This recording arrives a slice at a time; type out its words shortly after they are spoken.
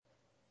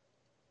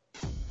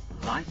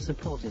Life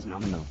support is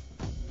nominal.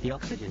 The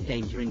oxygen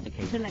danger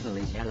indicator level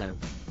is yellow.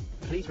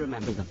 Please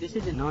remember that this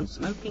is a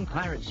non-smoking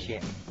pirate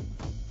ship.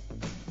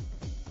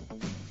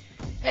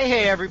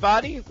 Hey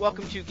everybody,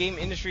 welcome to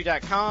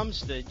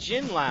GameIndustry.com's The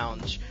Gin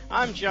Lounge.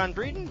 I'm John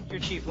Breeden, your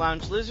Chief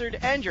Lounge Lizard,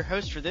 and your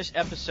host for this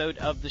episode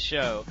of the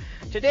show.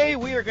 Today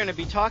we are going to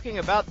be talking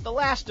about The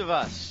Last of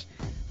Us,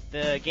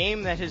 the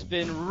game that has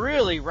been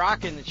really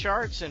rocking the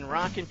charts and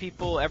rocking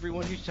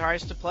everyone who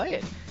tries to play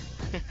it.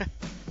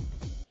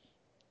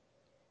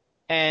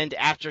 And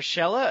after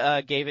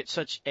Shella gave it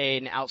such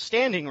an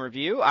outstanding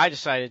review, I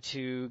decided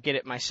to get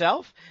it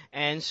myself,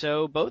 and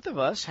so both of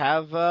us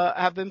have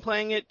been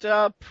playing it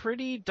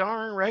pretty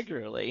darn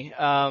regularly.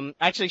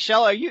 Actually,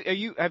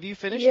 Shella, have you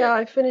finished it? Yeah,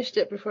 I finished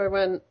it before I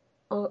went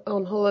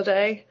on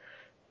holiday.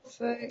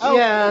 So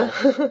yeah.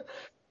 Cool.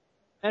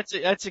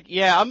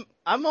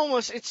 I'm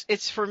almost,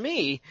 it's for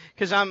me,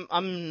 cause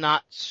I'm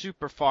not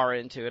super far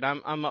into it.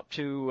 I'm up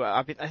to,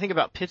 I think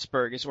about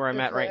Pittsburgh is where I'm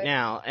at right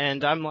now.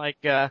 And I'm like,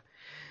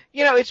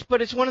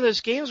 it's one of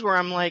those games where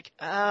I'm like,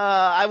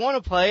 I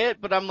want to play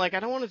it, but I'm like, I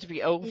don't want it to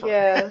be over.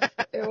 Yeah,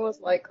 it was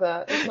like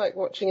that. It's like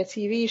watching a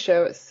TV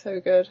show. It's so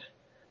good.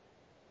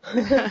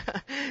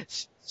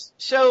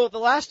 So, The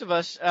Last of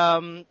Us,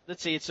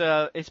 let's see,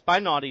 it's by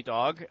Naughty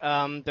Dog.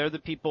 They're the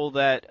people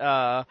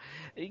that,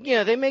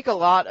 they make a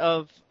lot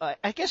of,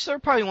 I guess they're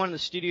probably one of the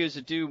studios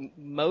that do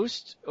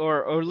most,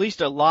 or at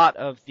least a lot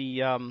of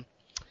the,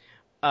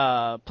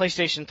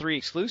 PlayStation 3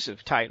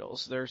 exclusive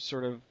titles. They're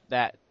sort of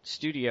that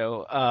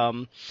studio.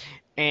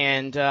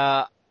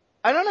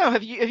 I don't know,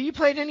 have you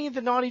played any of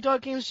the Naughty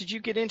Dog games? Did you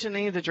get into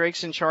any of the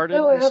Drake's Uncharted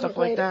and stuff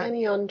like that? No, I haven't played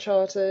any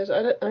Uncharted.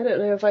 I don't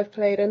know if I've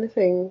played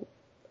anything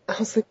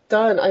else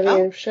done. I mean,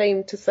 I'm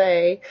ashamed to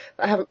say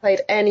I haven't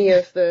played any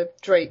of the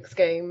Drake's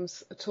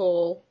games at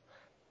all.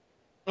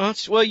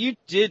 Well, you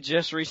did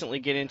just recently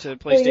get into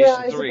PlayStation 3. Yeah,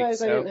 I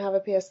suppose I didn't have a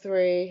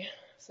PS3,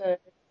 so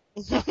my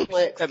excuse,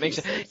 that makes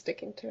sense. I'm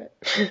sticking to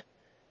it.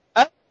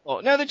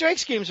 Well, no, the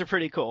Drake's games are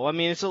pretty cool. I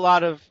mean, it's a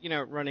lot of,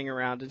 running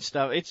around and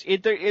stuff.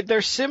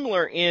 They're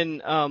similar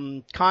in,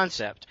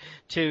 concept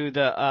to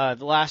the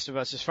Last of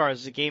Us as far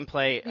as the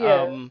gameplay.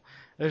 Yeah.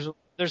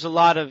 There's a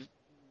lot of,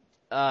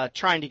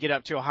 trying to get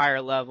up to a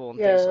higher level and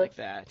things like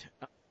that.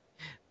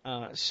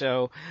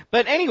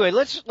 But anyway,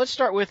 let's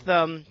start with,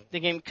 the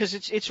game, cause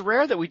it's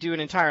rare that we do an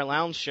entire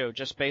lounge show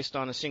just based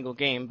on a single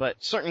game, but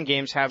certain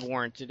games have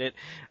warranted it.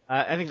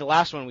 I think the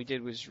last one we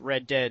did was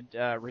Red Dead,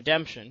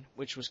 Redemption,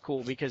 which was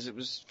cool because it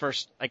was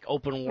first, like,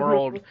 open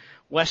world,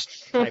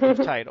 West type of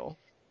title.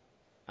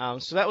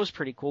 So that was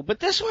pretty cool. But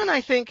this one, I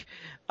think,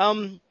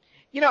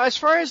 as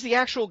far as the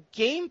actual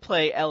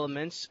gameplay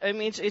elements, I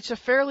mean, it's a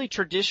fairly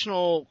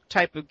traditional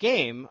type of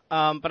game.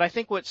 But I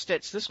think what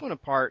sets this one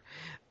apart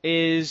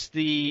is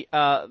the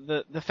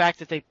fact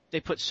that they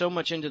put so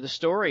much into the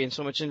story and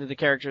so much into the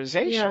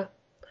characterization. Yeah.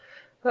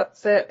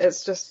 That's it.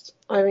 It's just,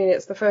 I mean,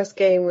 it's the first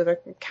game with a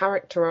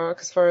character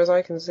arc as far as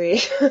I can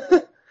see.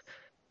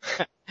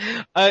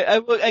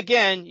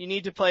 Again, you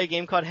need to play a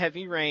game called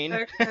Heavy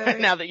Rain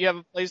now that you have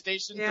a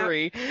PlayStation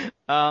 3.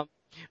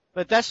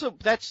 But that's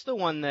the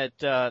one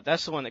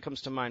that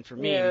comes to mind for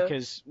me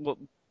because,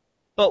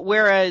 but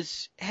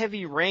whereas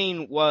Heavy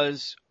Rain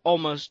was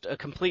almost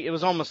it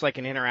was almost like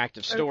an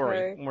interactive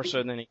story more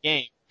so than a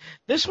game.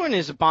 This one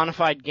is a bona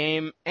fide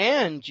game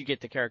and you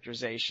get the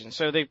characterization.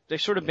 So they've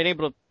sort of been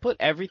able to put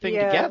everything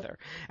together.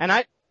 And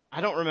I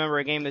don't remember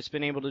a game that's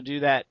been able to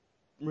do that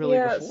really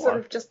before. Yeah, it's sort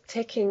of just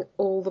ticking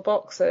all the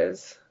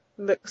boxes.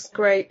 Looks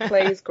great,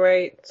 plays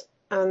great,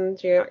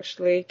 and you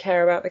actually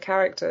care about the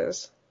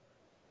characters.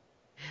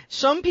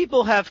 Some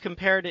people have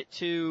compared it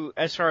to,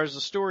 as far as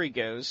the story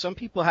goes, some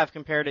people have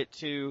compared it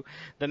to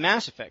the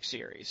Mass Effect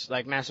series,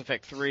 like Mass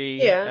Effect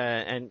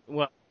 3,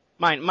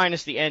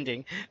 minus the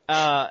ending,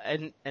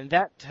 and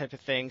that type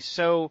of thing.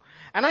 So,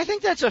 and I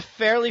think that's a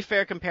fairly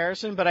fair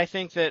comparison, but I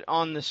think that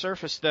on the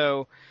surface,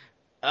 though,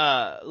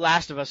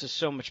 Last of Us is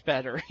so much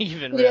better,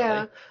 even really.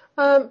 Yeah,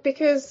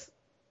 because,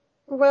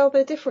 well,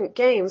 they're different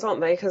games,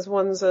 aren't they? Because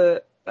one's an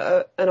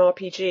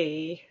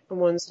RPG and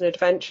one's an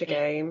adventure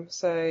game,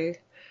 so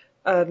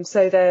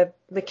their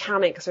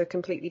mechanics are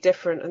completely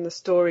different and the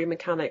story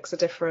mechanics are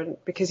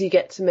different because you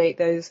get to make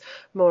those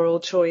moral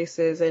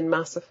choices in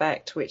Mass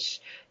Effect, which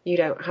you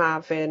don't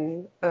have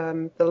in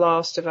The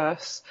Last of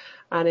Us.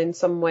 And in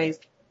some ways,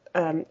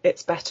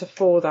 it's better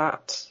for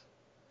that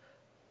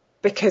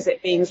because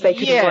it means they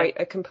could write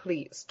a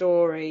complete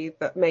story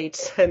that made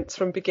sense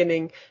from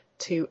beginning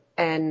to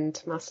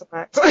end Mass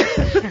Effect.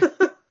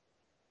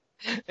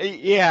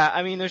 Yeah,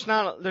 I mean, there's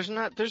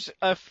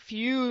a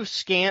few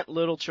scant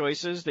little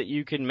choices that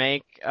you can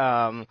make,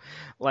 when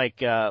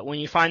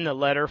you find the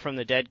letter from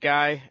the dead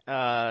guy,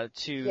 to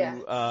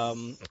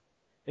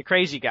the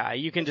crazy guy,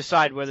 you can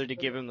decide whether to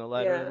give him the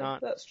letter or not.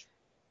 That's true.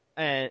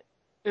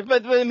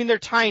 But I mean, they're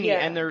tiny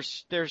and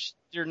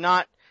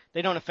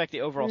they don't affect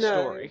the overall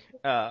story.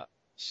 I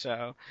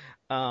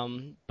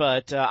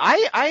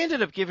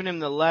ended up giving him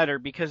the letter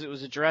because it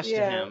was addressed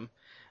to him.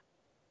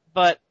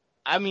 But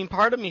I mean,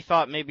 part of me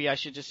thought maybe I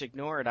should just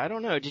ignore it. I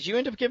don't know. Did you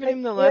end up giving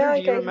him the letter? Yeah, I Do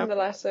you gave him remember? the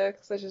letter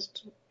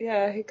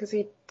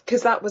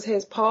because that was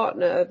his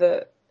partner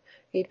that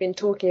he'd been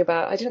talking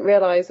about. I didn't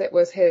realise it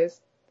was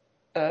his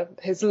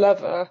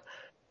lover.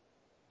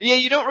 Yeah,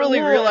 you don't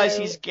really realize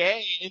No. he's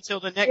gay until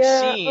the next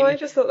Yeah, scene. well, I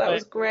just thought that but-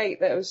 was great.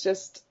 That it was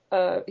just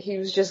he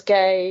was just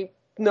gay,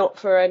 not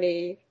for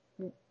any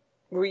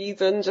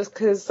reason, just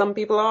because some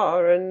people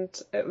are, and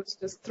it was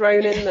just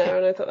thrown in there,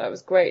 and I thought that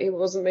was great. He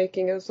wasn't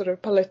making a sort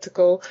of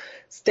political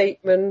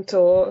statement,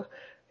 or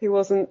he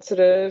wasn't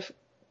sort of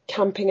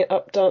camping it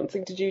up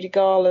dancing to Judy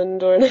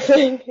Garland or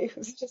anything. He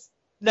was just...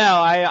 No,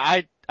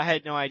 I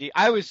had no idea.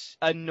 I was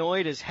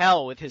annoyed as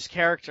hell with his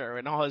character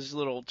and all his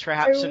little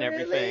traps and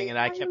everything, and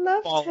I kept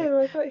loved falling. him.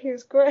 I thought he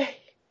was great.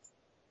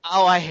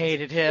 Oh, I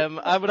hated him.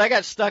 When I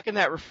got stuck in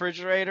that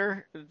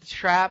refrigerator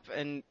trap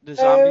and the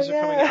zombies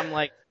are coming, I'm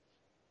like,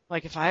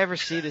 if I ever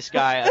see this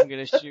guy, I'm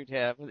gonna shoot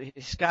him.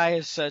 This guy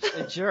is such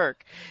a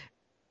jerk.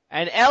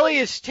 And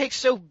Ellie takes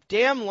so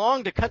damn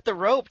long to cut the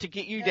rope to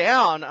get you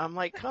down. I'm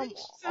like, come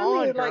She's on,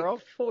 only girl.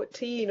 like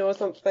 14 or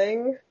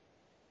something.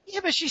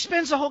 Yeah, but she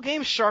spends the whole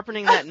game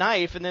sharpening that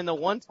knife, and then the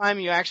one time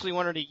you actually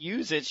want her to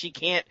use it, she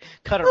can't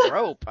cut a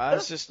rope. I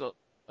was a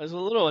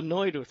little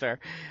annoyed with her.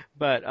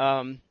 But,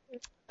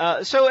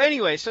 so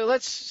anyway, so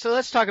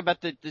let's talk about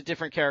the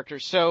different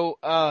characters. So,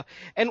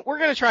 and we're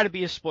gonna try to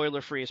be as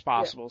spoiler free as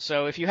possible. Yeah.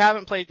 So if you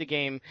haven't played the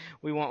game,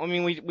 we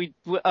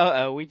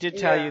did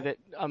tell you that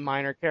a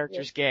minor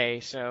character's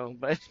gay, so,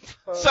 but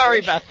sorry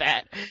about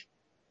that.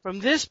 From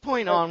this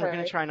point on, we're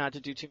gonna try not to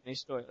do too many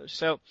spoilers.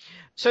 So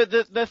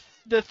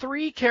the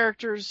three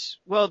characters,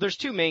 well, there's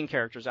two main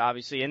characters,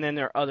 obviously, and then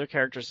there are other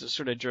characters that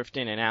sort of drift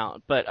in and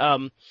out. But,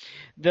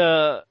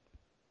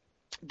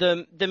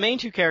 the main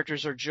two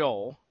characters are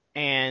Joel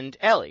and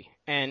Ellie.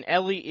 And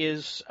Ellie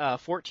is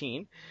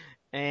 14,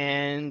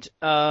 and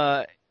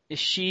Joel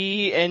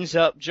ends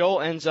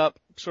up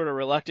sort of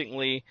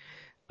reluctantly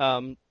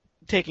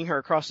taking her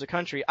across the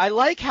country. I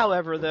like,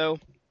 however, though,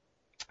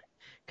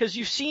 because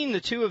you've seen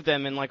the two of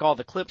them in like all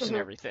the clips and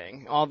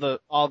everything, all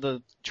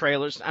the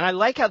trailers, and I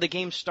like how the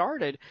game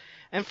started.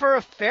 And for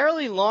a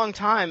fairly long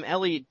time,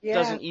 Ellie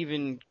doesn't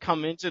even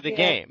come into the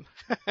game.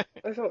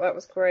 I thought that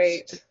was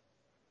great.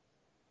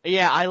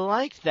 Yeah, I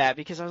liked that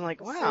because I was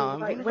like, wow,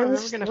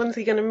 when's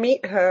he gonna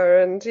meet her?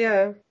 And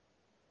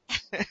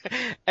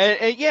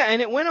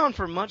and it went on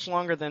for much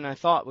longer than I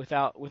thought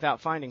without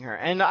finding her.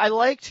 And I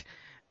liked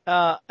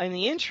in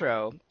the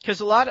intro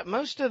because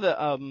most of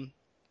the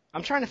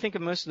I'm trying to think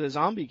of most of the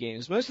zombie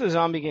games. Most of the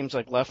zombie games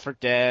like Left 4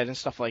 Dead and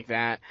stuff like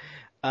that.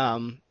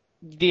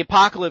 The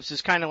apocalypse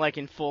is kind of like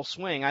in full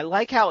swing. I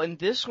like how in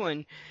this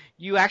one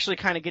you actually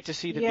kind of get to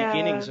see the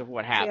beginnings of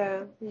what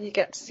happened. Yeah, you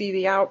get to see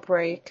the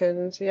outbreak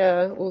and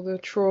all the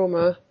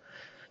trauma.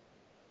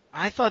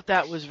 I thought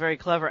that was very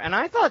clever, and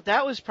I thought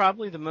that was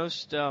probably the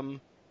most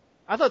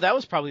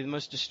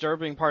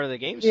disturbing part of the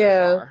game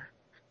so far.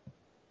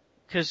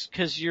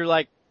 Because you're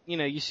like,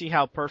 you see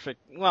how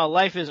perfect. Well,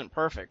 life isn't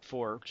perfect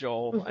for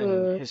Joel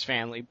and his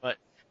family, but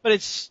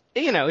it's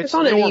it's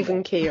on normal. An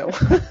even keel.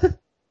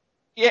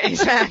 Yeah,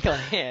 exactly.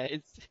 Yeah,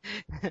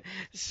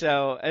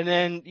 so, and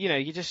then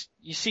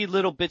you see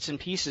little bits and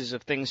pieces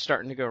of things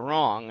starting to go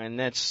wrong, and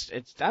I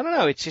don't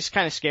know, it just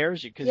kind of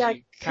scares you because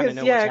you kind of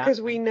know what's happening. Yeah,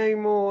 because we know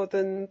more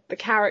than the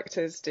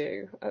characters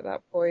do at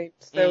that point.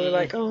 So we're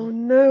like, oh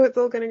no, it's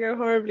all going to go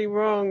horribly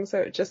wrong. So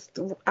it just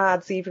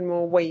adds even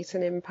more weight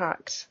and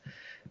impact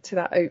to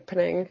that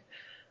opening.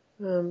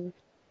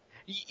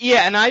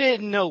 Yeah, and I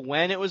didn't know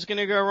when it was going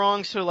to go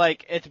wrong. So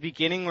like at the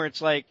beginning where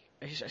it's like,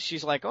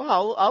 she's like,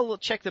 oh, I'll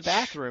check the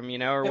bathroom,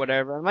 or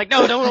whatever. I'm like,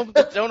 no, don't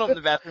open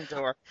the bathroom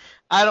door.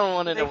 I don't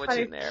want to know what's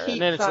in there. Keep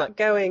and then it's that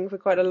going for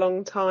quite a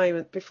long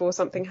time before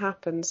something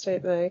happens,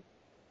 don't they?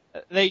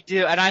 They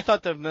do, and I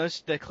thought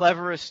the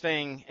cleverest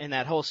thing in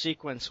that whole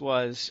sequence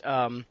was,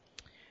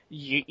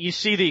 you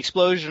see the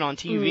explosion on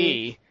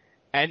TV,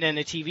 and then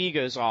the TV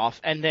goes off,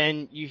 and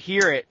then you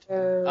hear it,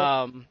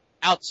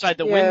 outside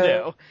the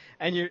window,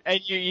 and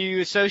you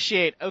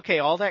associate, okay,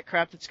 all that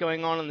crap that's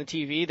going on the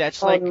TV,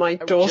 that's like on my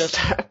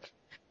doorstep.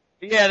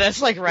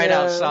 That's like right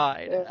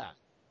outside.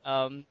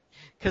 Yeah.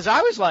 Cause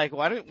I was like,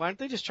 why don't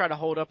they just try to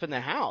hold up in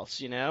the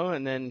house,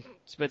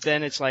 but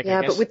then it's like,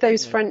 but with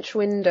those French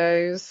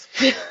windows.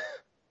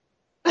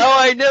 Oh,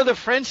 I know the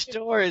French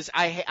doors.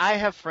 I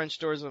have French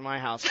doors in my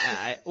house.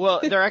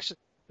 They're actually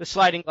the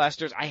sliding glass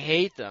doors. I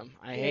hate them.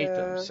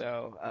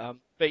 So,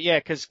 but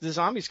cause the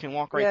zombies can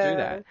walk right through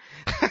that.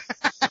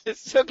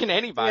 So can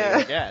anybody,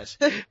 I guess.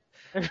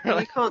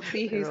 You can't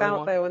see who's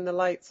out there when the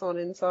light's on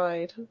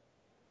inside.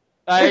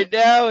 I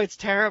know, it's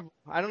terrible.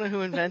 I don't know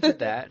who invented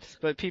that,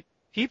 but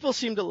people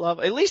seem to love,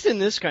 at least in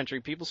this country,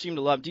 people seem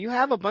to love. Do you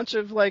have a bunch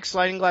of like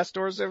sliding glass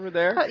doors over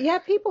there? Yeah,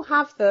 people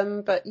have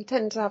them, but you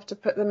tend to have to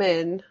put them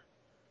in.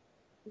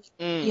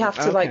 You have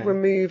to like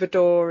remove a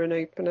door and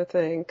open a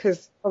thing,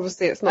 because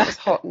obviously it's not as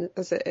hot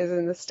as it is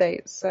in the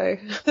States, so.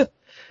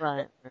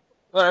 Right.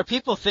 What are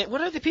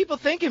the people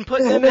thinking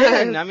putting them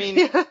in? I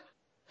mean.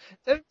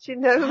 Don't you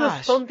know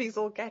the zombies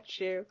will get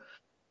you?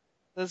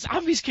 The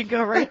zombies can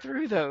go right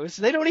through those.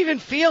 They don't even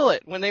feel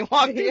it when they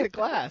walk through the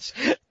glass.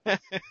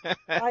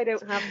 I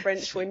don't have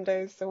French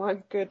windows, so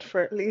I'm good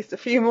for at least a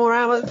few more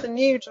hours than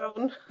you,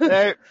 John.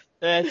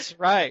 That's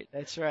right.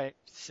 That's right.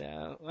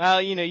 So,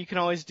 well, you can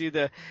always do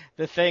the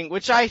thing,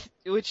 which I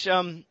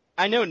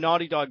know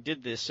Naughty Dog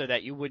did this so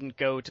that you wouldn't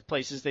go to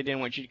places they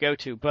didn't want you to go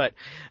to, but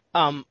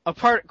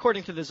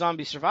according to the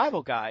Zombie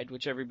Survival Guide,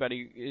 which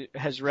everybody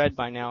has read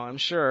by now, I'm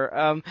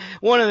sure,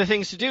 one of the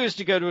things to do is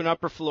to go to an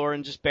upper floor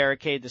and just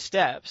barricade the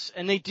steps,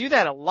 and they do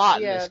that a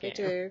lot in this game.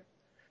 Yeah, they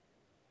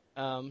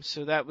do.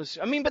 So that was,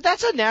 but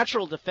that's a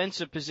natural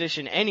defensive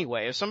position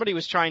anyway. If somebody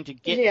was trying to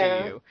get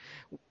to you,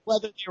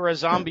 whether they were a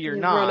zombie or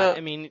not,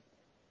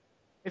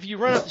 if you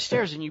run up the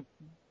stairs and you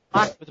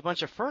block with a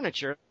bunch of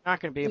furniture, they're not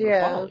going to be able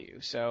to follow you.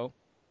 So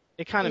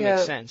it kind of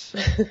makes sense.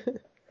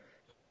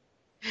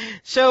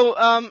 So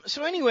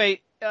anyway,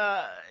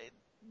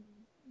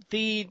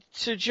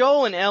 so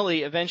Joel and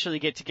Ellie eventually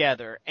get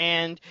together,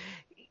 and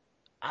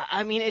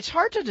it's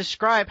hard to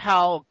describe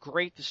how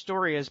great the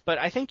story is, but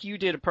I think you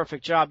did a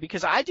perfect job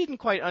because I didn't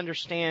quite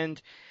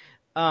understand,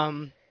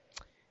 you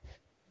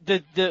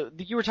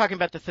were talking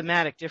about the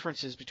thematic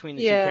differences between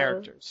the two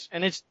characters,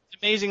 and it's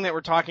amazing that we're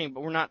talking,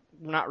 but we're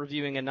not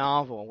reviewing a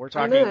novel. We're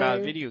talking about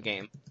a video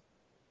game.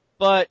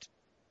 But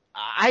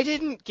I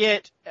didn't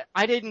get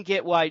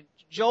why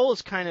Joel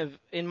is kind of,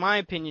 in my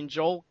opinion,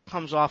 Joel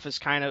comes off as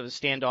kind of a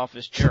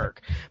standoffish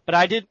jerk.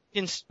 But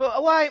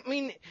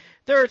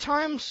there are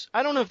times,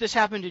 I don't know if this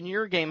happened in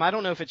your game, I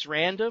don't know if it's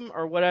random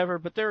or whatever,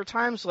 but there are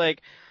times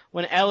like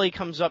when Ellie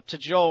comes up to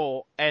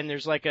Joel and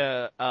there's like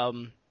a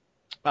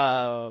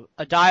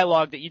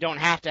dialogue that you don't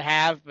have to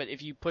have, but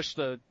if you push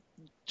the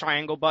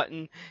triangle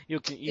button, you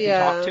can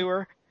talk to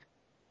her.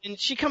 And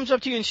she comes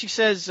up to you and she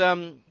says,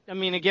 again,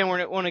 we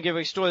don't want to give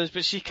away spoilers,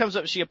 but she comes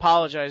up, she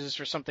apologizes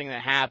for something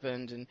that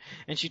happened,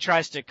 and she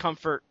tries to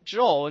comfort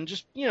Joel and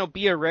just,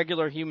 be a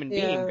regular human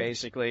being,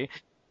 basically.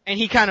 And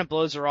he kind of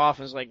blows her off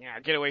and is like,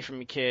 get away from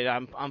me, kid,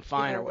 I'm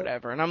fine, or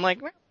whatever. And I'm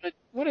like,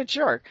 what a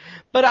jerk.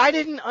 But I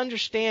didn't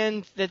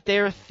understand that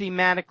they're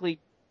thematically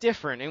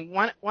different, and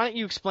why don't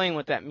you explain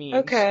what that means?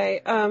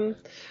 Okay,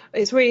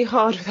 it's really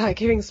hard without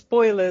giving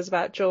spoilers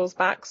about Joel's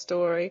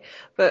backstory,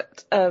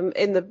 but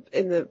in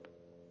the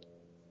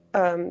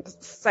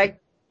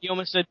You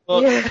almost said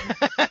book.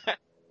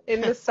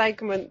 In the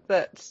segment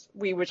that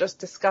we were just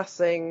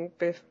discussing,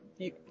 the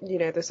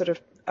sort of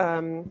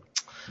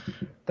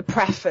the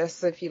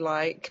preface, if you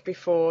like,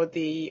 before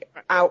the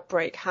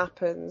outbreak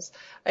happens,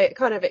 it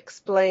kind of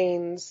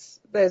explains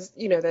there's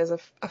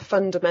a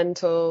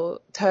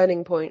fundamental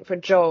turning point for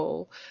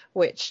Joel,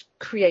 which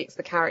creates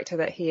the character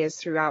that he is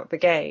throughout the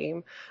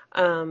game.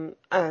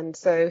 And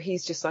so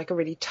he's just like a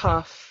really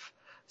tough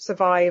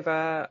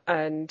survivor,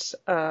 and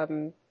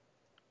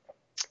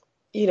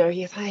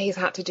he's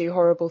had to do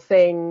horrible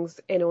things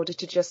in order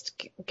to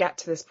just get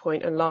to this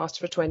point and last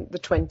for the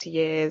 20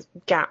 years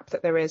gap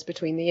that there is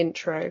between the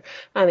intro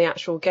and the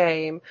actual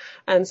game.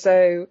 And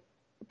so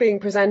being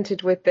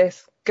presented with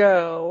this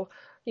girl,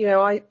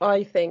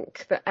 I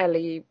think that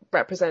Ellie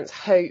represents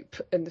hope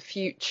in the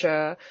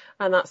future,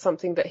 and that's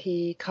something that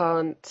he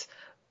can't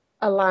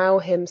allow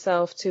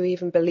himself to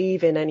even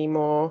believe in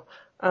anymore,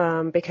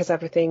 because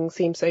everything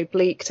seems so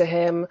bleak to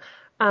him.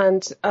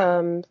 And,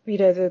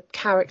 the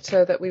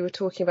character that we were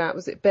talking about,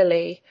 was it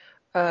Billy?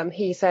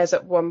 He says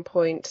at one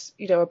point,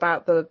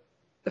 about the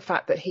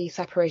fact that he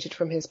separated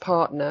from his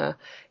partner.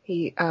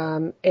 He,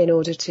 in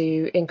order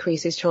to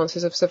increase his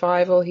chances of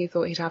survival, he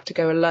thought he'd have to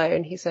go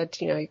alone. He said,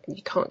 you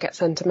can't get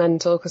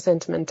sentimental because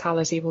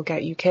sentimentality will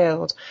get you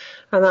killed.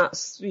 And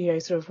that's,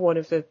 sort of one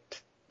of the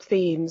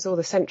themes, or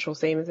the central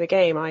theme of the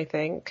game, I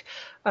think,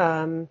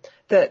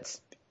 that,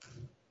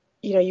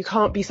 you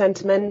can't be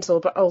sentimental,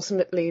 but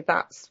ultimately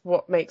that's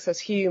what makes us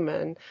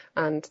human,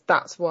 and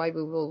that's why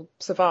we will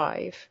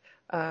survive,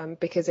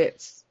 because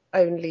it's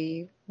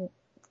only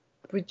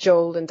with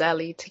Joel and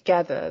Ellie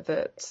together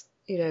that,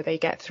 they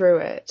get through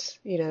it.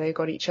 They've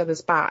got each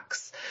other's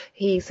backs.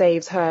 He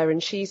saves her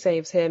and she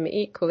saves him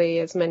equally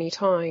as many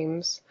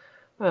times.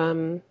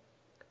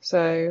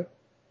 So,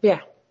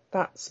 yeah,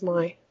 that's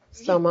my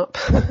sum up.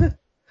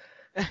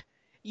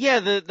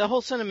 Yeah, the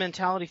whole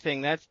sentimentality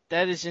thing, that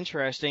is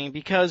interesting,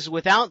 because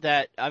without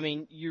that,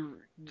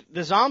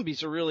 the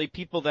zombies are really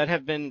people that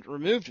have been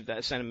removed of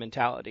that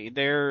sentimentality.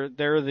 They're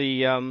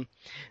the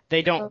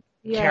they don't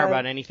care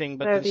about anything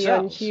but themselves. They're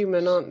the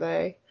unhuman, aren't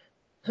they?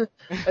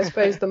 I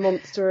suppose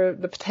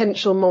the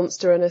potential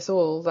monster in us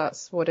all,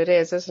 that's what it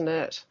is, isn't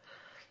it?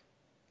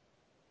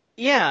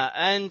 Yeah,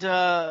 and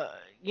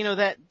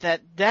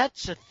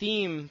that's a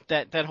theme,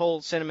 that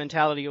whole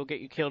sentimentality will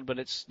get you killed, but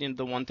it's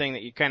the one thing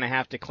that you kind of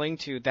have to cling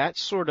to.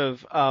 That's sort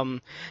of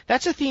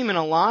that's a theme in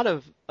a lot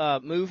of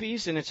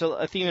movies, and it's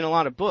a theme in a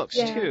lot of books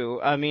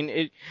too.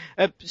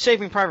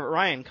 Saving Private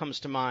Ryan comes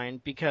to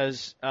mind,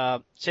 because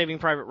Saving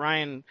Private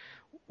Ryan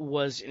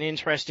was an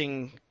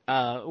interesting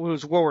it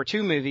was a World War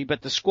II movie,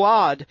 but the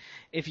squad,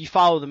 if you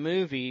follow the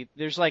movie,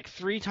 there's like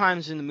 3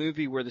 times in the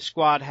movie where the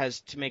squad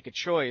has to make a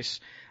choice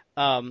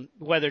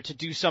whether to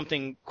do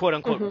something quote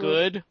unquote Mhm.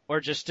 good or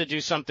just to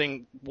do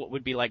something what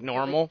would be like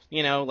normal,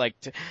 you know, like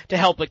to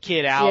help a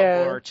kid out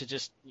Yeah. or to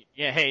just,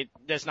 yeah, hey,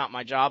 that's not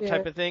my job Yeah.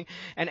 type of thing.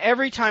 And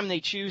every time they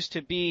choose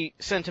to be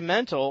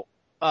sentimental,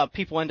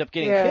 people end up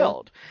getting Yeah.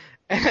 killed.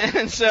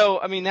 And so,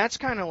 I mean, that's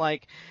kind of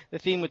like the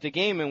theme with the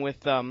game and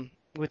with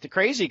the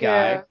crazy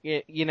guy,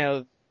 you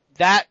know,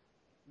 that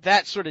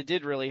sort of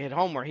did really hit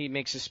home where he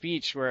makes a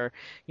speech where,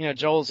 you know,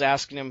 Joel's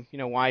asking him, you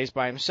know, why he's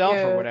by himself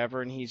Yeah. or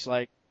whatever. And he's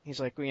like,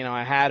 you know,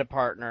 I had a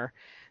partner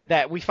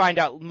that we find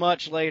out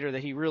much later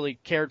that he really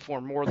cared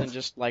for more than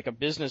just like a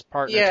business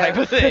partner Yeah. type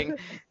of thing.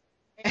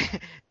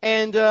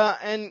 And,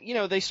 you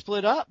know, they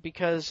split up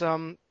because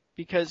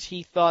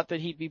he thought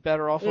that he'd be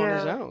better off on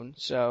his Yeah. own.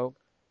 So,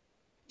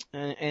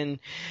 and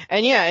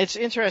yeah, it's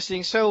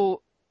interesting.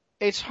 So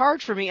it's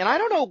hard for me, and I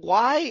don't know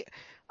why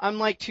I'm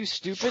like too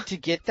stupid to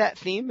get that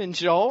theme in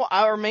Joel,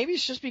 or maybe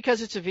it's just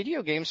because it's a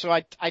video game, so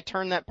I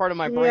turn that part of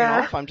my brain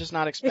Yeah. off. I'm just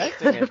not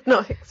expecting it.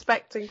 Not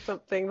expecting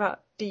something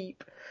that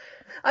deep.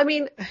 I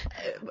mean,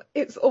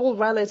 it's all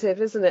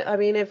relative, isn't it? I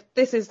mean, if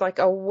this is like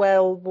a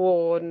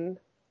well-worn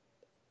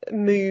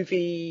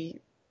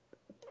movie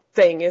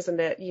thing, isn't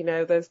it? You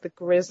know, there's the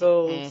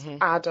grizzled Mhm.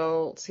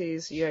 adult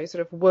who's, you know,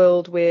 sort of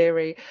world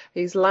weary.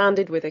 He's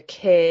landed with a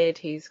kid.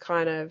 He's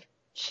kind of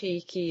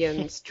cheeky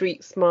and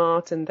street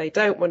smart, and they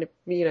don't want to,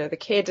 you know, the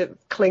kid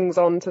clings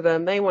on to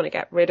them. They want to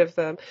get rid of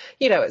them.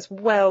 You know, it's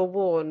well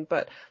worn,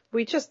 but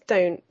we just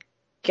don't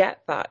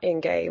get that in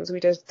games. We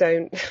just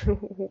don't,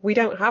 we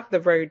don't have the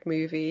road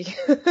movie,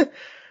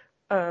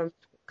 kind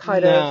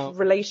No. of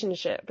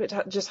relationship. It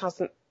just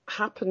hasn't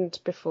happened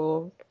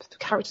before. The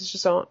characters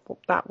just aren't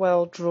that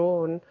well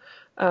drawn.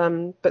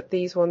 But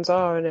these ones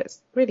are, and it's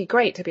really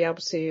great to be able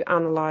to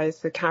analyse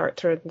the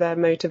character and their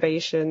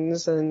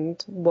motivations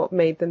and what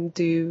made them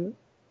do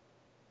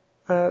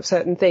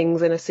certain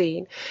things in a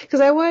scene. Because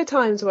there were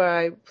times where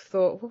I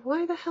thought, well,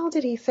 why the hell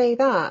did he say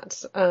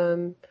that?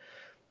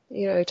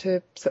 You know,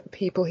 to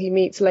people he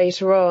meets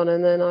later on,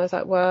 and then I was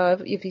like,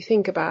 well, if you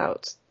think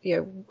about, you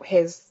know,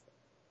 his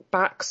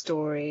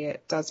backstory,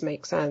 it does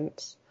make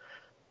sense.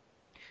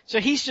 So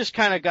he's just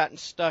kind of gotten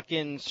stuck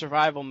in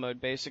survival mode,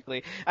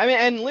 basically. I mean,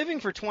 and living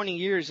for 20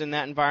 years in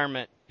that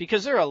environment,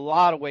 because there are a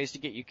lot of ways to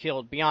get you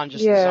killed beyond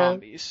just the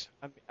zombies.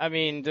 I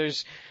mean,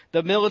 there's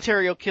the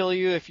military will kill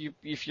you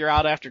if you're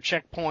out after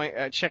checkpoint,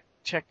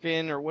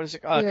 check-in, or what is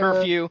it,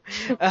 curfew.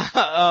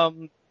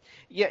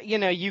 Yeah, you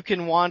know, you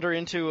can wander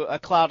into a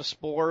cloud of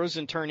spores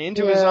and turn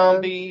into a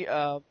zombie.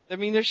 I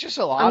mean, there's just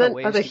a lot of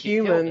ways to get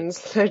killed. Other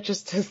humans, they're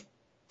just as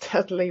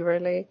deadly,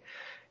 really.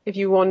 If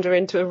you wander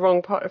into a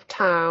wrong part of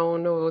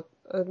town or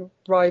a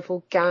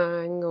rival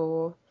gang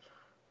or...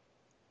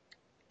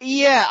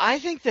 Yeah, I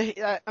think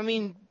I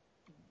mean,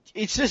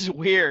 it's just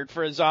weird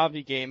for a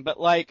zombie game, but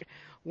like,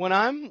 when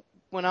I'm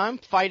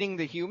fighting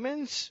the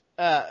humans,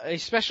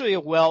 especially a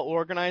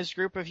well-organized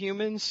group of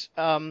humans,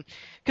 cause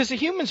the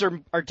humans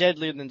are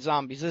deadlier than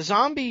zombies. The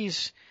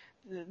zombies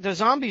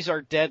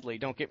are deadly,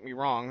 don't get me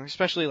wrong,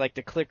 especially like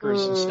the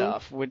clickers and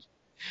stuff,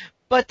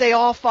 but they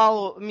all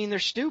follow, I mean, they're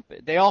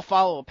stupid. They all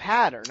follow a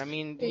pattern. I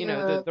mean, you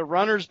know, the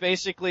runners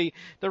basically,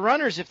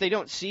 if they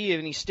don't see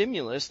any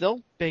stimulus,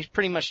 they'll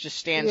pretty much just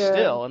stand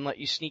still and let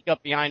you sneak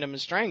up behind them and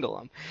strangle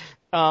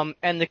them.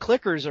 And the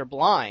clickers are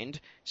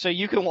blind, so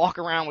you can walk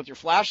around with your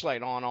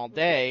flashlight on all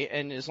day,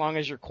 and as long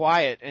as you're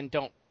quiet and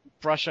don't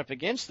brush up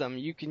against them,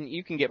 you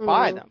can get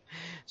by them.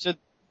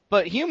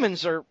 But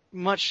humans are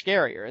much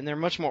scarier, and they're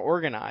much more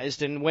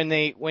organized. And when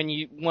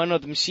one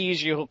of them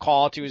sees you, he'll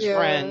call to his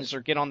friends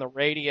or get on the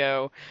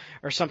radio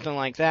or something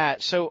like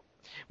that. So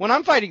when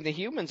I'm fighting the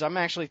humans, I'm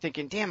actually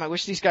thinking, damn, I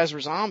wish these guys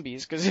were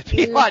zombies, because it'd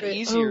be a lot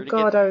easier to get.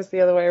 Oh God, I was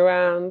the other way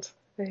around.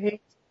 I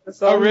hate the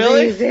zombies. Oh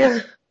really? Yeah.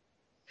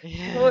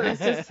 Oh,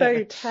 it's just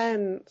so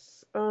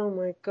tense. Oh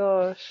my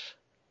gosh.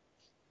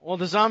 Well,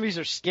 the zombies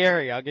are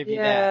scary, I'll give you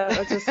that. Yeah,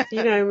 I just,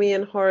 you know, me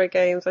and horror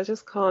games, I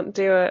just can't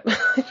do it.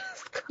 I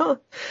just can't.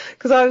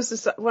 Because I was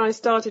just, when I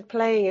started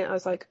playing it, I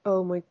was like,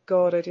 oh my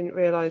God, I didn't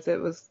realise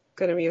it was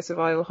going to be a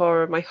survival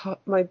horror.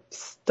 My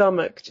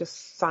stomach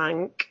just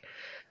sank.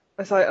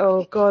 I was like,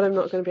 oh God, I'm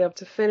not going to be able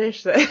to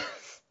finish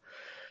this.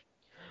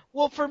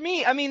 Well, for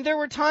me, I mean, there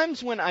were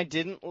times when I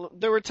didn't,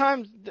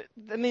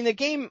 I mean, the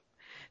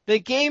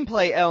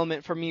gameplay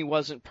element for me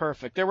wasn't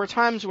perfect. There were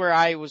times where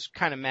I was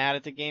kind of mad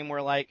at the game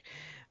where like,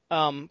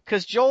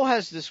 cause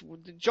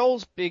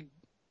Joel's big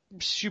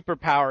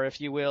superpower, if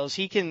you will, is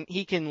he can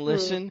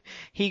listen.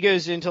 He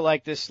goes into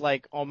like this,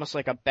 like almost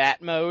like a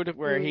bat mode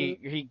where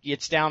he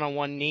gets down on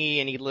one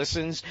knee and he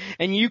listens,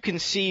 and you can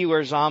see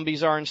where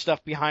zombies are and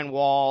stuff behind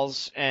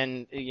walls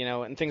and, you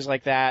know, and things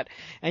like that.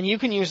 And you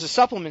can use the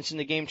supplements in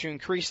the game to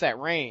increase that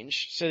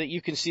range so that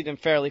you can see them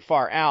fairly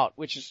far out,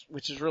 which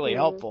is really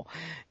helpful.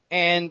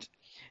 And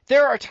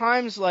there are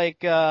times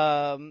like,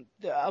 I'll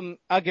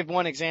give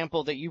one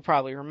example that you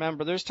probably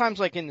remember. There's times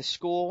like in the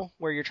school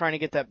where you're trying to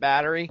get that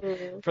battery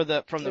from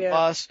the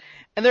bus.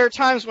 And there are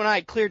times when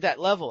I cleared that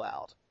level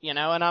out, you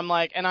know, and I'm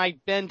like, and I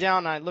bend down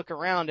and I look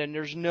around and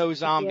there's no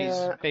zombies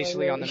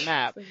basically on the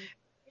map.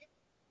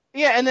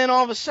 Yeah, and then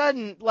all of a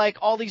sudden, like,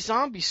 all these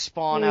zombies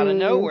spawn out of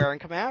nowhere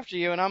and come after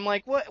you, and I'm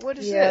like, what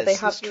is this? Yeah, they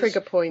have trigger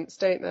points,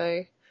 don't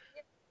they?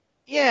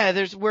 Yeah,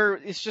 there's where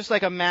it's just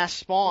like a mass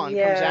spawn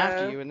comes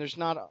after you, and there's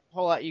not a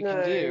whole lot you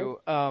can do.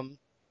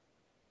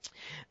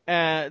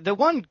 The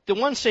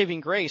one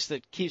saving grace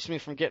that keeps me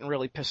from getting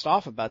really pissed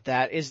off about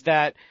that is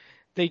that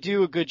they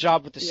do a good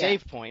job with the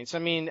save points. I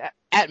mean,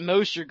 at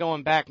most you're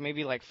going back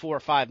maybe like 4 or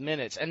 5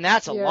 minutes, and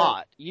that's a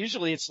lot.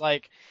 Usually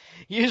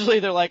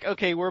they're like,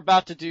 okay, we're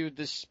about to do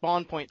this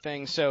spawn point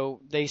thing, so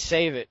they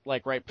save it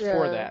like right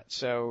before that.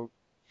 So,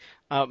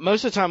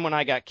 most of the time when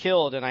I got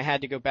killed and I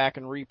had to go back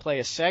and replay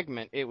a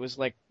segment, it was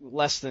like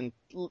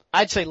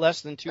I'd say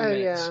less than 2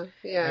 minutes.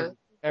 Yeah.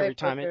 Every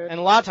time. And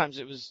a lot of times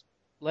it was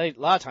like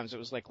less than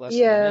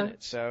a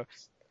minute, so.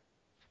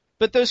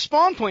 But those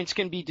spawn points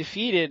can be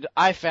defeated,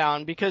 I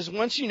found, because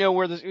once you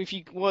know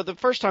the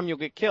first time you'll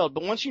get killed,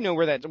 but once you know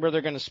where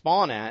they're going to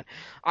spawn at,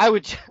 I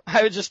would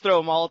just throw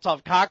a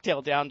Molotov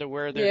cocktail down to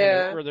where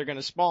they're going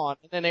to spawn,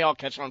 and then they all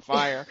catch on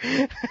fire.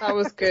 That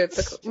was good.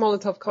 The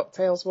Molotov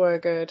cocktails were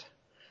good.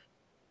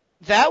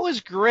 That was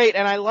great,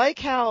 and I like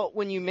how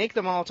when you make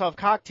the Molotov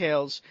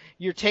cocktails,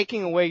 you're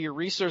taking away your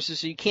resources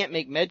so you can't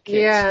make med kits.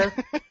 Yeah.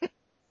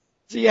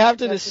 So you have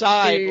to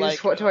decide,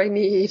 like, what do I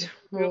need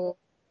more?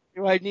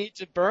 Do I need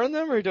to burn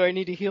them or do I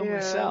need to heal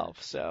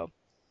myself? So,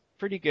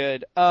 pretty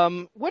good.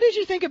 What did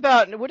you think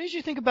about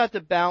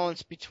the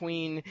balance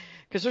between,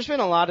 because there's been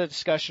a lot of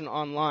discussion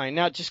online,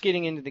 now just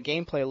getting into the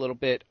gameplay a little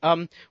bit,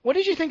 what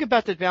did you think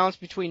about the balance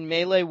between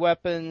melee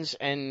weapons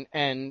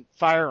and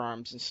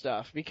firearms and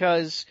stuff?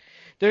 Because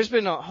there's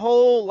been a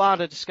whole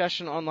lot of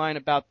discussion online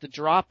about the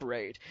drop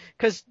rate,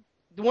 because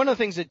one of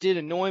the things that did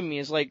annoy me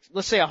is, like,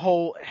 let's say a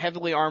whole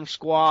heavily armed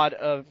squad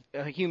of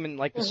human,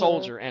 like the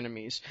soldier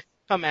enemies,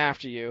 come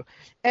after you,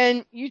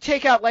 and you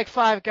take out like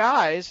 5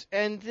 guys,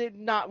 and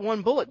not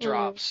one bullet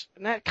drops,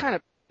 and that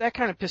kind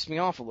of pissed me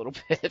off a little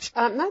bit.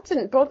 That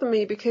didn't bother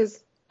me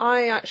because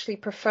I actually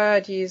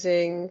preferred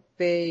using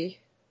the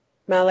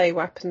melee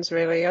weapons.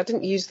 Really, I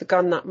didn't use the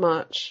guns that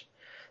much,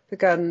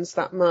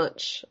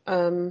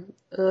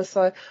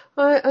 so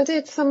I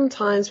did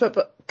sometimes,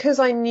 but because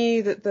I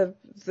knew that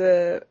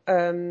the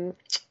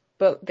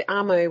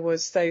ammo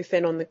was so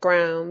thin on the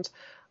ground,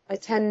 I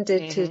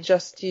tended to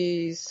just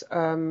use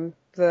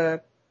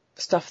the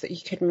stuff that you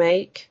could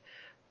make.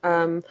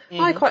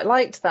 I quite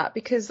liked that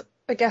because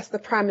I guess the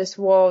premise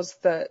was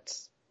that,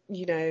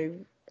 you know,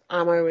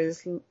 ammo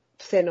is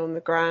thin on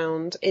the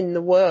ground in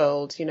the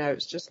world, you know,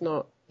 it's just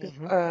not,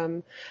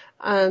 and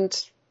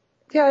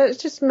yeah, it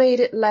just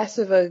made it less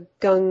of a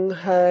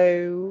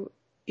gung-ho,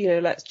 you know,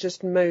 let's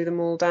just mow them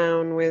all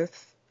down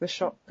with the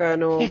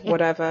shotgun or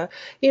whatever.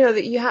 You know,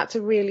 that you had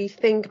to really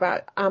think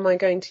about, am I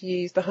going to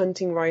use the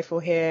hunting rifle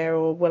here,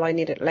 or will I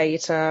need it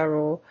later,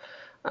 or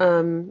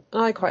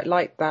I quite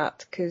like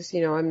that because,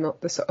 you know, I'm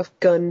not the sort of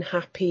gun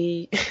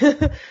happy,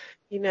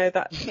 you know,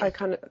 that I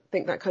kind of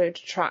think that kind of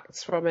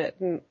detracts from it.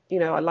 And, you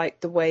know, I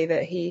like the way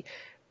that he,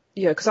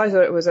 you know, because I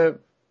thought it was a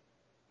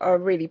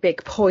really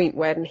big point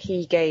when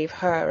he gave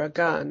her a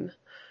gun.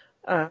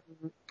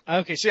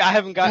 Okay, see, I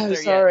haven't gotten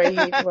there sorry,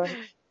 yet.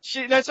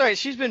 That's all right.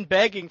 She's been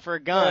begging for a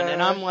gun,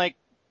 and I'm like,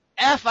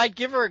 I'd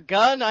give her a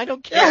gun. I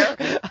don't care.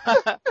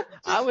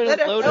 I would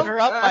have loaded her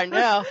up by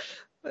now.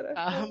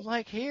 I'm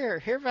like, here,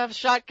 have a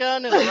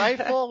shotgun and a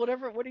rifle,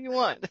 whatever. What do you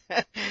want?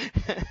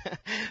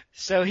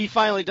 So he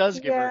finally does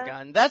give her a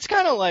gun. That's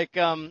kind of like,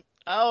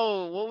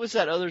 what was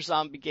that other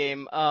zombie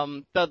game?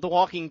 The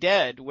Walking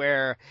Dead,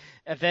 where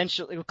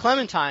eventually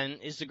Clementine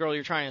is the girl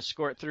you're trying to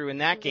escort through in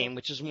that game,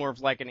 which is more of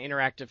like an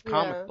interactive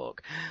comic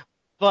book.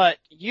 But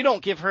you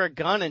don't give her a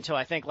gun until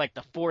I think like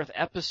the 4th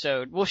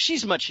episode. Well,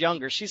 she's much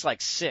younger. She's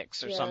like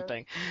 6 or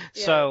something.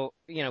 Yeah. So,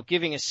 you know,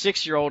 giving a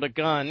 6-year-old a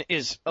gun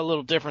is a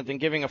little different than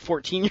giving a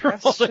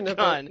 14-year-old a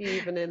gun.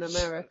 Even in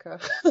America.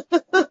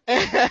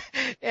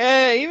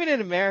 Yeah, even in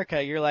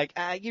America, you're like,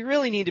 you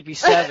really need to be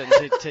 7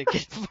 to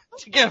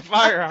get a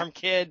firearm,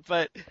 kid.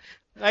 But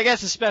I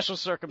guess it's special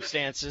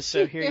circumstances,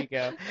 so here you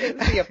go.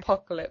 It's the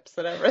apocalypse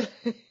and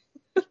everything.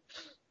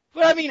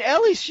 But I mean,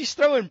 Ellie, she's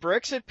throwing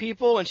bricks at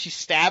people and she's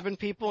stabbing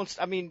people. And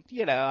I mean,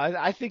 you know,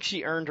 I think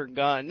she earned her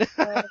gun.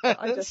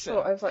 I just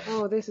thought, I was like,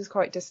 oh, this is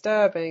quite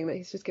disturbing that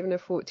he's just giving a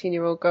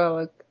 14-year-old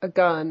girl a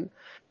gun.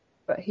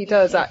 But he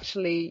does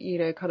actually, you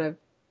know, kind of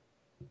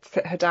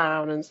sit her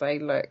down and say,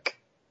 look,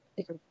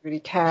 you can be really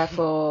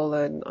careful.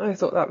 And I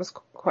thought that was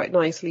quite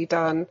nicely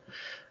done.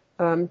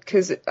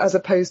 Because as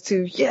opposed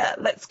to,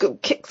 let's go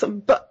kick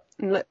some butt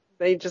and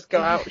they just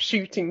go out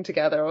shooting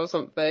together or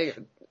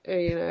something.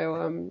 You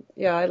know,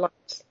 I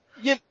liked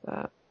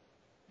that.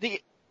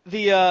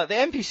 The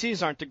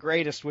NPCs aren't the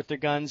greatest with their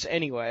guns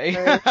anyway.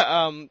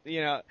 Right.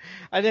 You know,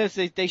 I know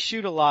they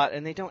shoot a lot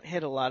and they don't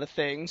hit a lot of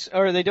things,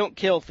 or they don't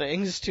kill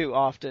things too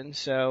often.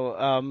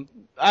 So,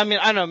 I mean,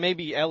 I don't know,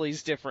 maybe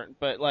Ellie's different,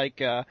 but like,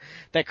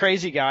 that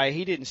crazy guy,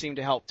 he didn't seem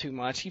to help too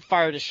much. He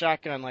fired a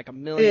shotgun like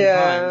 1,000,000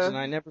 times and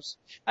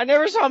I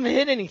never saw him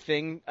hit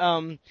anything.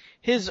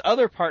 His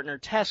other partner,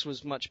 Tess,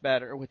 was much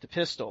better with the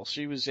pistol.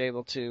 She was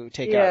able to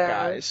take out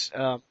guys.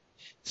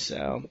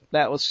 So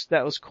that was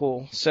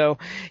cool. So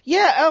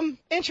yeah,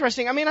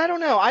 interesting. I mean, I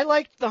don't know. I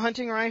liked the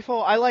hunting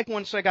rifle. I like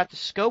once I got the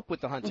scope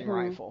with the hunting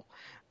rifle.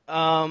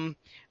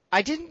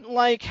 I didn't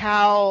like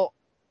how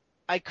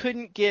I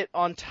couldn't get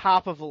on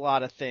top of a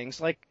lot of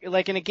things. Like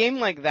in a game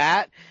like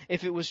that,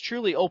 if it was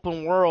truly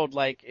open world,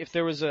 like if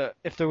there was a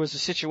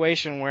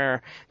situation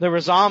where there were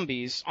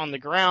zombies on the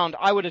ground,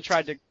 I would have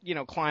tried to,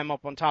 climb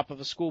up on top of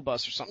a school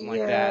bus or something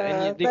like that.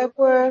 And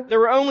there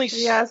were only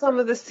some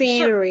of the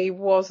scenery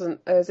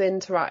wasn't as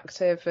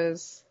interactive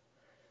as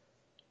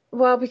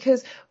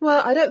because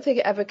I don't think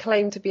it ever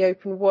claimed to be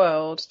open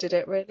world, did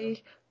it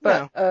really?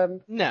 But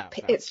no.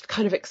 It's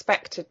kind of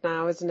expected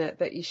now, isn't it,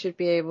 that you should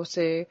be able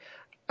to.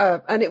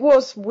 And it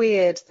was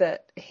weird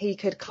that he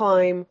could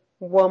climb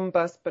one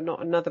bus but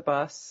not another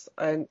bus.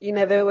 And,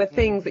 there were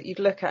things that you'd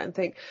look at and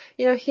think,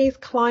 he's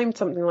climbed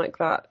something like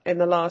that in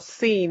the last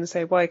scene,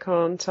 so why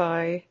can't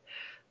I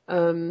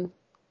do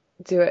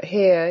it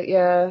here?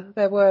 Yeah,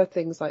 there were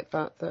things like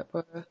that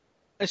were...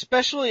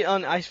 Especially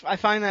I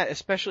find that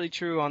especially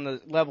true on the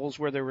levels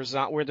where there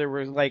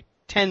were like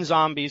 10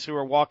 zombies who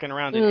were walking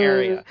around an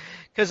area.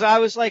 Because I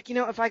was like,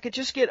 if I could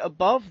just get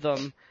above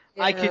them,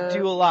 I could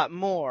do a lot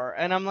more.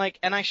 And I'm like,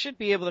 and I should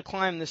be able to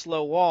climb this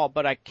low wall,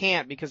 but I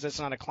can't because it's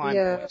not a climb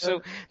point.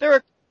 So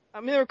there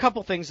were a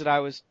couple things that I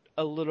was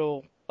a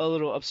little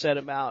upset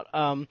about.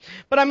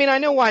 But I mean, I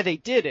know why they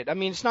did it. I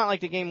mean, it's not like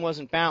the game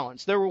wasn't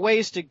balanced. There were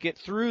ways to get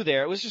through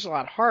there. It was just a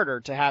lot harder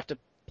to have to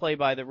play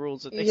by the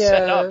rules that they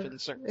set up in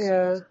certain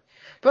scenes.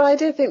 But I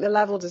did think the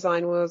level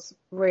design was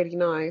really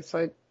nice.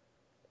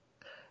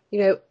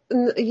 You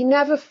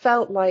never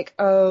felt like,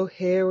 oh,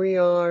 here we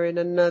are in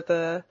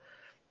another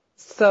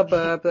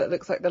suburb that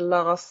looks like the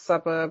last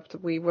suburb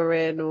that we were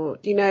in, or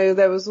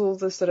there was all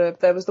the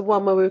there was the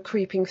one where we were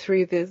creeping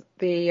through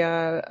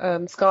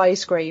the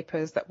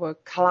skyscrapers that were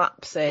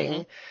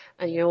collapsing,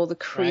 and all the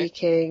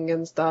creaking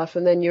and stuff,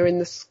 and then you're in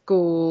the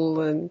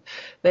school, and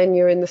then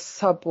you're in the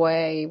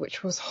subway,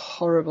 which was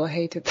horrible. I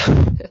hated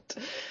that.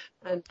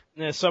 And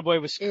the subway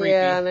was creepy.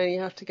 Yeah, and then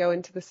you have to go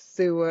into the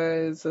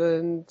sewers,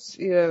 and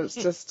it's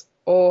just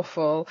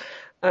awful.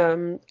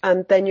 And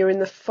then you're in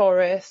the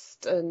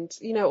forest, and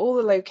all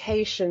the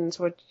locations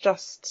were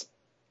just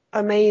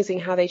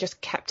amazing how they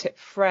just kept it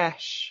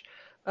fresh.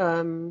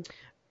 And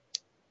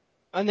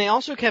they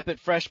also kept it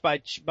fresh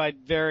by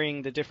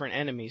varying the different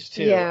enemies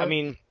too. Yeah. I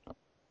mean,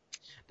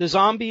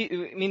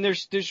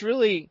 there's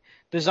really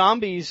the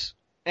zombies,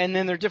 and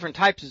then there are different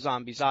types of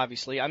zombies,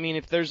 obviously. I mean,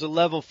 if there's a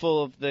level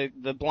full of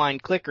the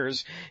blind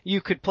clickers,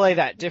 you could play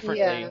that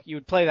differently. Yeah. You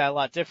would play that a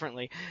lot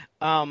differently.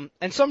 And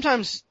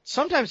sometimes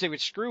they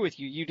would screw with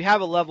you. You'd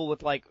have a level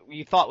with like,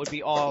 you thought would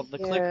be all the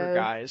clicker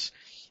guys.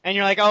 And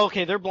you're like, oh,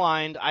 okay, they're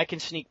blind. I can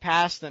sneak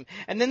past them.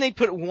 And then they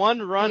put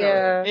one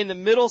runner in the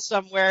middle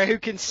somewhere who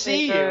can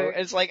see you.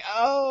 It's like,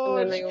 oh.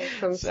 And then they all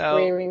come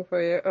screaming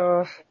for you.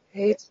 Oh, I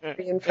hate to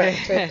be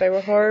infected. They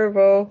were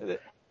horrible.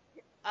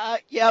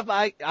 Yeah,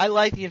 but I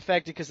like the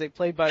infected because they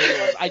played by the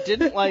rules. I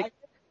didn't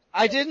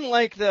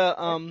like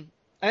the,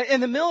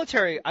 and the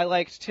military I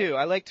liked too.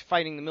 I liked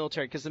fighting the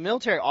military because the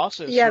military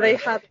also they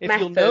had if methods,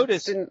 you'll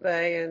notice, didn't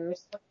they? And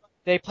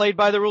they played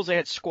by the rules. They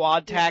had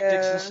squad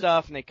tactics and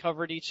stuff, and they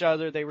covered each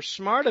other. They were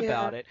smart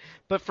about it.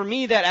 But for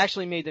me, that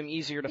actually made them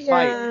easier to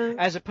fight,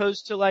 as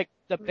opposed to like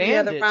the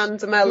bandits. The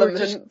random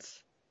elements.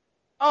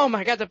 Oh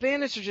my god, the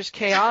bandits are just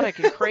chaotic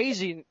and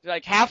crazy.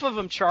 Like half of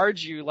them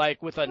charge you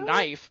like with a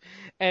knife,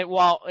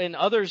 and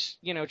others,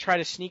 try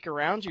to sneak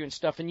around you and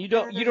stuff, and you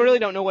really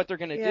don't know what they're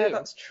going to do. Yeah,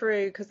 that's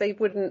true, because they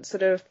wouldn't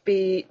sort of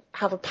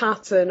have a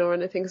pattern or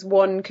anything. 'Cause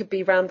one could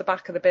be round the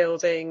back of the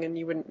building and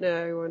you wouldn't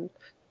know. And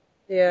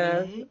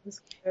it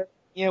was good.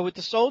 Yeah, with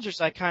the soldiers,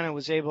 I kind of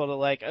was able to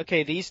like,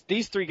 okay, these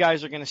three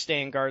guys are going to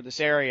stay and guard this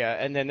area,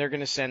 and then they're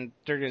going to send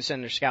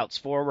their scouts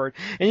forward,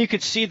 and you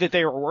could see that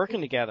they were working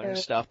together and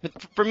stuff. But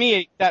for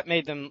me, that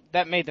made them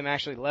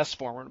actually less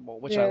formidable,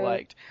 which I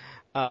liked.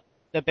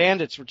 The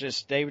bandits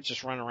they would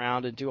just run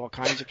around and do all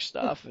kinds of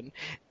stuff,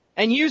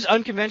 and use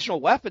unconventional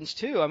weapons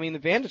too. I mean, the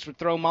bandits would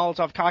throw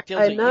Molotov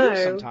cocktails at you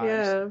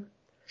sometimes.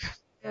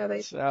 Yeah,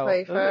 they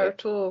play fair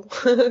at all.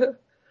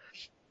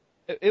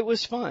 It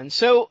was fun.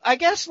 So I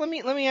guess let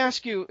me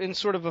ask you in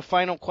sort of a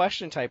final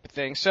question type of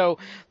thing. So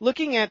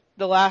looking at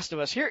The Last of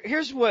Us,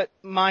 here's what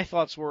my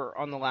thoughts were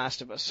on The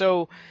Last of Us.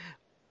 So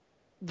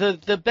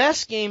the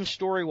best game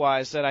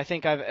story-wise that I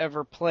think I've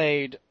ever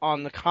played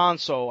on the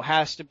console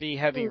has to be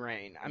Heavy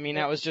Rain. I mean,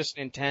 that was just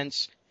an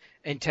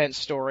intense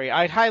story.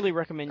 I'd highly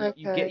recommend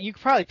you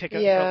could probably pick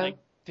up for like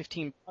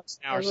 $15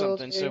 now or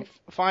something. So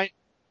find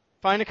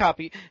a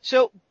copy.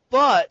 So,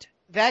 but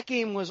that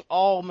game was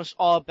almost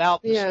all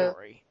about the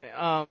story.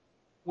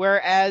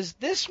 Whereas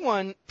this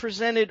one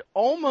presented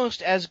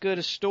almost as good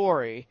a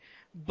story,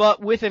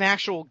 but with an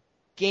actual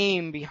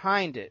game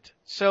behind it.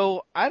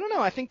 So, I don't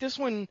know. I think this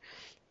one,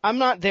 I'm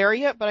not there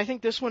yet, but I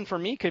think this one for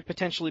me could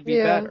potentially be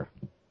better.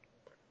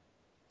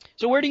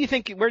 So where do you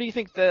think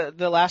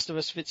the Last of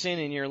Us fits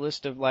in your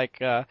list of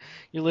your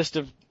list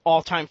of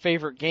all-time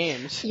favorite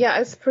games? Yeah,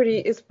 it's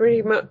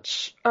pretty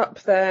much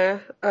up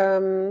there.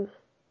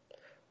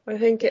 I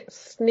think it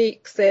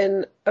sneaks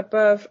in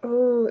above.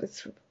 Oh,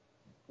 it's a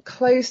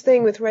close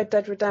thing with Red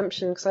Dead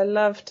Redemption because I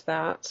loved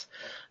that.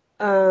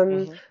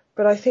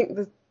 But I think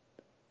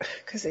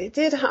because I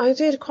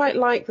did quite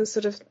like the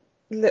sort of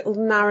little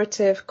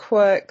narrative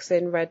quirks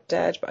in Red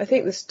Dead, but I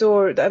think the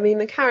story, I mean,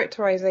 the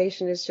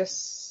characterization is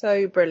just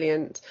so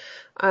brilliant.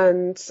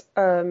 And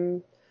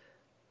I'm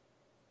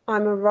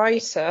a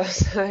writer,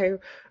 so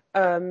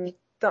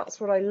that's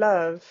what I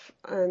love.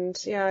 And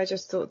yeah, I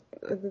just thought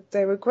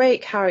they were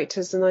great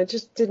characters, and I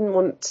just didn't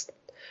want.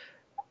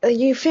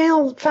 You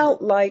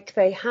felt like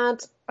they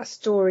had a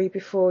story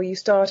before you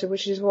started,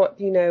 which is what,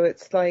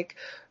 it's like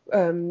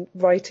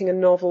writing a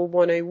novel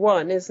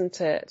 101,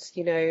 isn't it?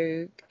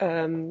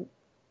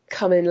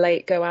 Come in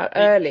late, go out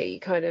early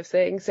kind of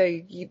thing. So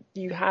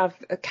you have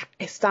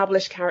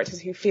established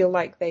characters who feel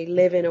like they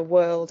live in a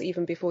world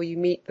even before you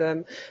meet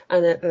them,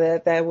 and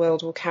that their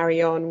world will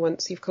carry on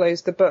once you've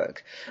closed the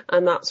book.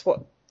 And that's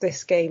what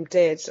this game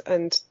did,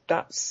 and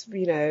that's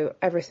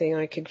everything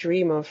I could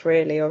dream of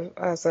really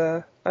as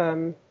a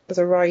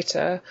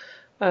writer.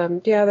 They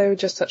were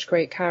just such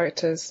great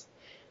characters.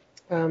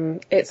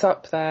 It's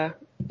up there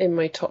in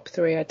my top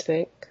 3, I'd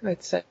say.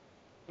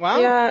 Wow.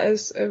 Yeah,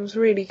 it was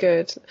really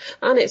good,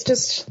 and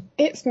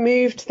it's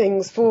moved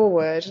things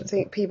forward. I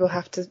think people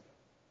have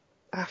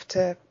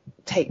to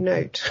take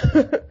note.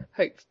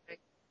 Hopefully.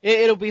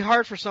 It'll be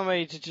hard for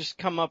somebody to just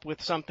come up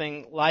with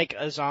something like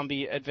a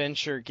zombie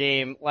adventure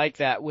game like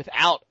that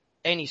without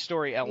any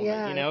story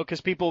element, because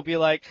people will be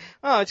like,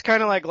 oh, it's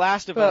kind of like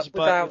Last of Us,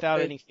 but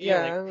without any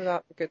feeling. Yeah,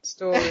 without a good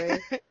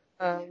story.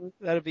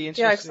 That'd be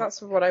interesting. Yeah, because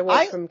that's what I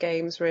want from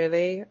games,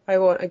 really. I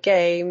want a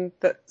game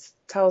that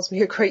tells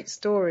me a great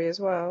story as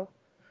well.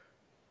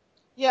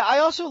 Yeah, I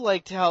also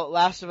liked how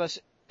Last of Us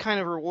kind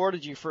of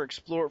rewarded you for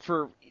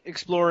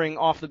exploring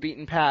off the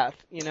beaten path.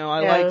 I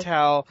liked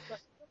how,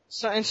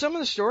 and some of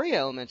the story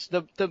elements.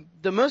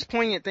 The most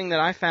poignant thing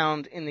that I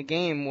found in the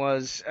game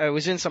was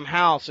in some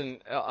house and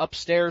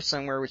upstairs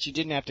somewhere, which you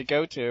didn't have to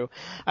go to.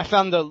 I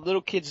found the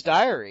little kid's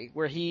diary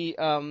where he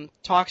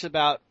talks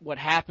about what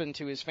happened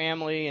to his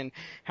family and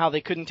how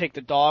they couldn't take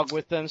the dog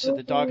with them, so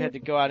the dog had to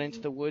go out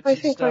into the woods and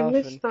stuff. I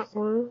missed that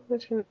one. I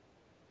didn't.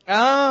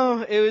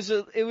 Oh,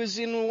 it was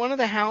in one of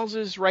the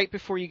houses right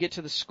before you get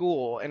to the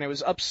school, and it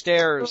was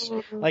upstairs,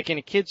 like in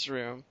a kid's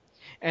room.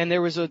 And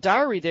there was a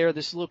diary there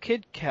this little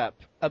kid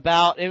kept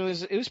about, it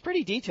was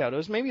pretty detailed. It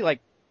was maybe like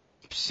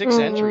 6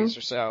 entries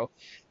or so.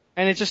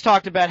 And it just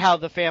talked about how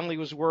the family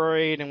was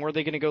worried and were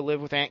they going to go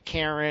live with Aunt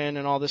Karen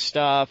and all this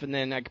stuff. And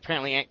then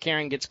apparently Aunt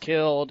Karen gets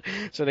killed,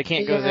 so they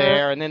can't go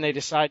there. And then they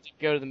decide to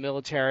go to the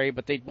military,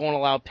 but they won't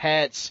allow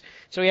pets.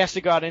 So he has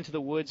to go out into the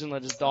woods and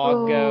let his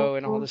dog go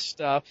and all this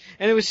stuff.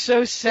 And it was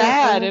so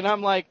sad. And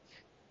I'm like,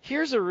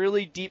 here's a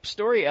really deep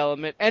story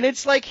element, and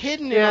it's like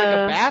hidden in like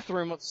a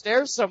bathroom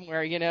upstairs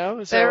somewhere,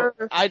 So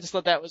I just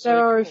thought that was really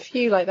cool. There are a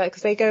few like that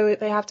because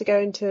they have to go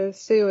into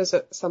sewers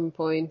at some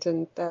point,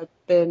 and there've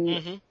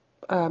been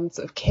sort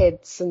of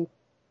kids and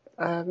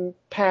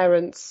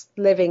parents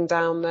living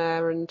down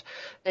there, and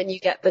then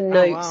you get the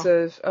notes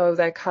of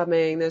they're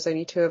coming, there's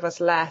only 2 of us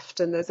left,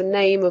 and there's a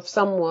name of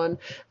someone,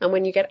 and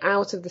when you get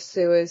out of the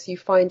sewers you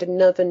find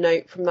another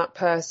note from that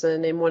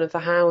person in one of the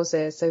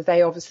houses, so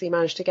they obviously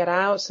managed to get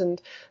out,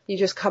 and you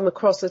just come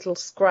across little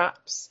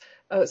scraps.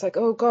 It's like,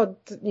 oh God,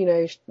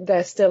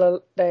 they're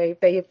still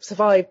they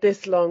survived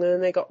this long and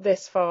then they got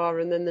this far,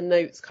 and then the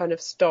notes kind of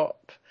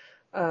stop.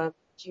 You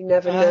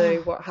never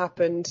know what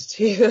happened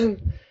to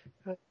them.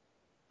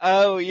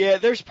 Oh yeah,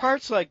 there's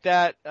parts like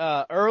that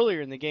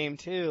earlier in the game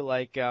too,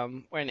 like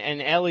when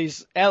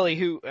Ellie,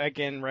 who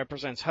again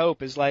represents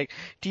Hope, is like,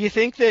 do you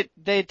think that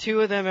the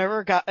 2 of them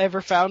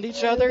ever found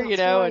each other?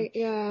 That's right,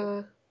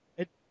 yeah.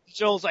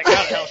 Joel's like, how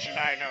the hell should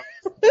I know?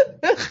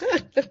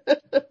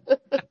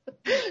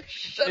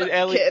 Shut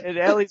up, kid. And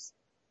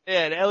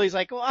Ellie's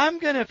like, well, I'm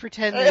gonna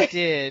pretend they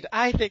did.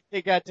 I think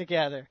they got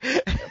together.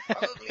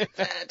 Probably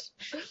dead.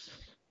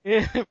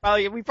 Yeah,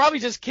 we probably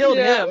just killed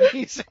him.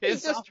 He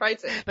just tried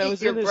to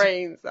eat your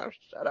brains. Now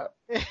shut up.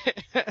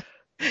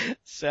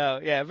 So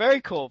yeah, very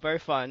cool, very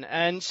fun,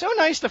 and so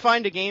nice to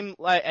find a game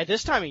like at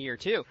this time of year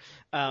too.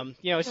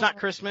 It's not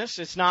Christmas,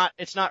 it's not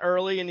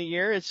early in the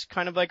year. It's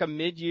kind of like a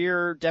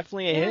mid-year,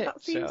 definitely a hit.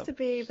 That seems to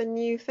be the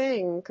new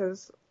thing.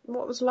 Because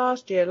what was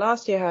last year?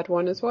 Last year had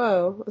one as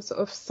well, a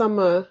sort of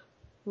summer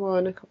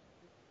one.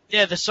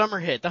 Yeah, the summer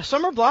hit, the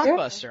summer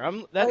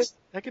blockbuster.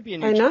 That could be a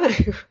new. I know.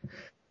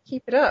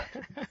 Keep it up.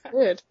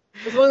 Good.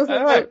 As long as they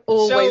don't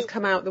always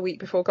come out the week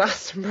before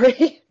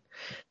Glastonbury.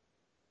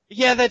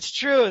 Yeah, that's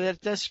true.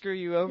 That does screw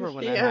you over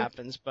when that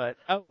happens, but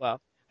oh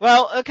well.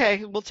 Well,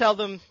 okay, we'll tell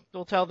them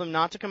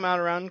not to come out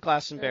around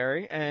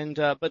Glastonbury and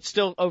but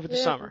still over the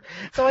summer.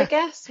 So I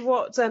guess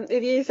what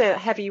if you say that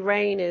Heavy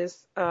Rain is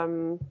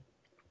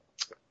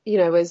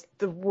is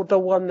the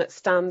one that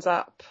stands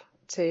up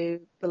to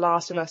The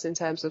Last of Us in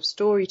terms of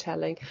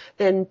storytelling,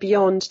 then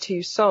Beyond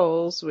Two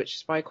Souls, which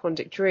is by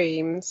Quantic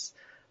Dreams,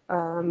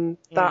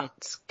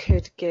 that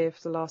could give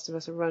The Last of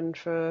Us a run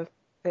for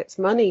its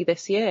money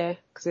this year,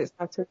 because it's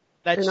out in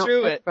That's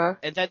true. October.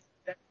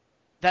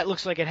 that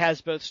looks like it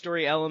has both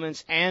story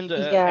elements and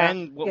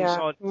what we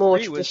saw at more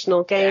 3 was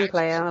traditional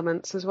gameplay actions.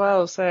 elements as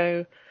well.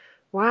 So,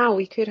 wow,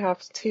 we could have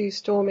 2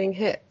 storming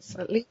hits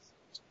at least.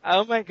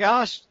 Oh my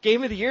gosh,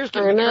 Game of the Year is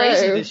getting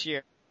crazy this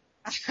year.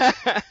 All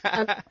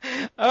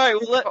right,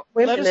 well,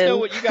 let us know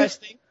what you guys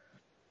think.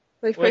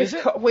 They've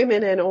both got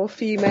women in or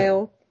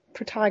female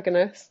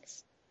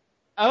protagonists.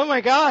 Oh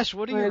my gosh,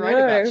 what do you write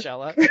about,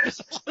 Shella?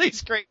 There's all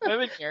these great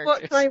women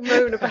characters. What can I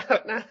moan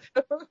about now?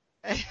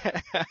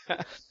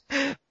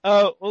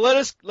 Well, let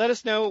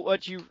us know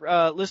what you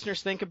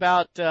listeners think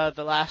about The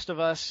Last of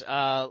Us.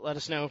 Let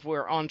us know if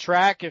we're on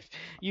track, if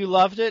you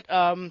loved it.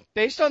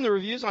 Based on the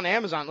reviews on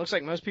Amazon, it looks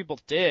like most people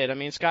did. I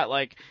mean, it's got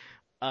like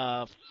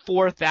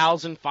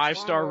 4,000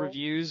 5-star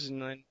reviews,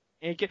 and then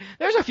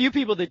there's a few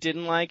people that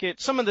didn't like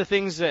it. Some of the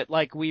things that,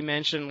 like we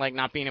mentioned, like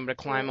not being able to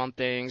climb on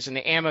things, and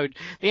the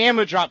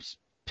ammo drops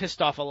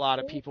pissed off a lot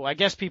of people. I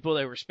guess people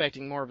that were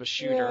expecting more of a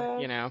shooter,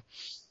 you know.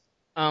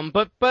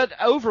 But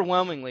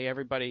overwhelmingly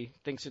everybody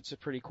thinks it's a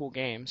pretty cool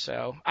game.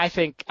 So I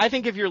think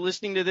if you're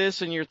listening to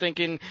this and you're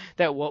thinking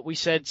that what we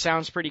said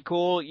sounds pretty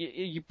cool,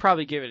 you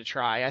probably give it a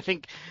try. I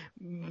think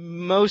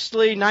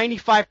mostly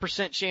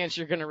 95% chance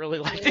you're going to really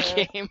like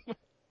the game.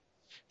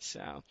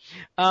 So,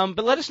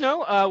 but let us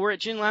know. We're at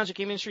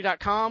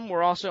ginlounge@GameIndustry.com.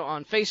 We're also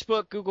on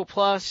Facebook, Google+,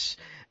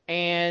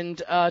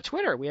 and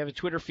Twitter. We have a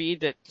Twitter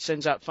feed that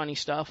sends out funny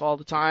stuff all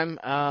the time,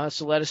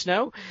 so let us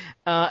know.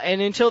 And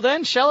until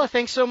then, Shella,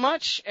 thanks so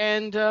much.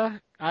 And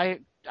I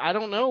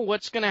don't know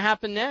what's going to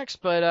happen next,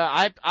 but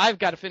I've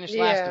got to finish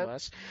Last of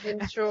Us.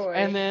 Enjoy.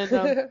 And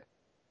then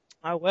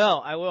I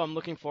will. I'm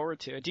looking forward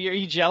to it. Are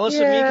you jealous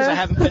of me because I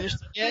haven't finished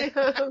it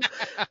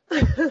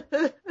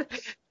yet?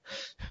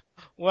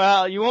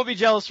 Well, you won't be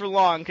jealous for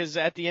long because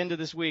at the end of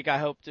this week I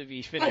hope to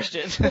be finished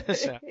it.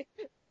 So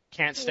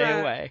can't stay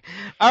away.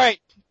 All right.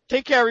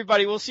 Take care,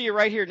 everybody. We'll see you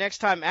right here next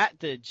time at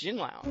the Gin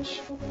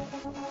Lounge.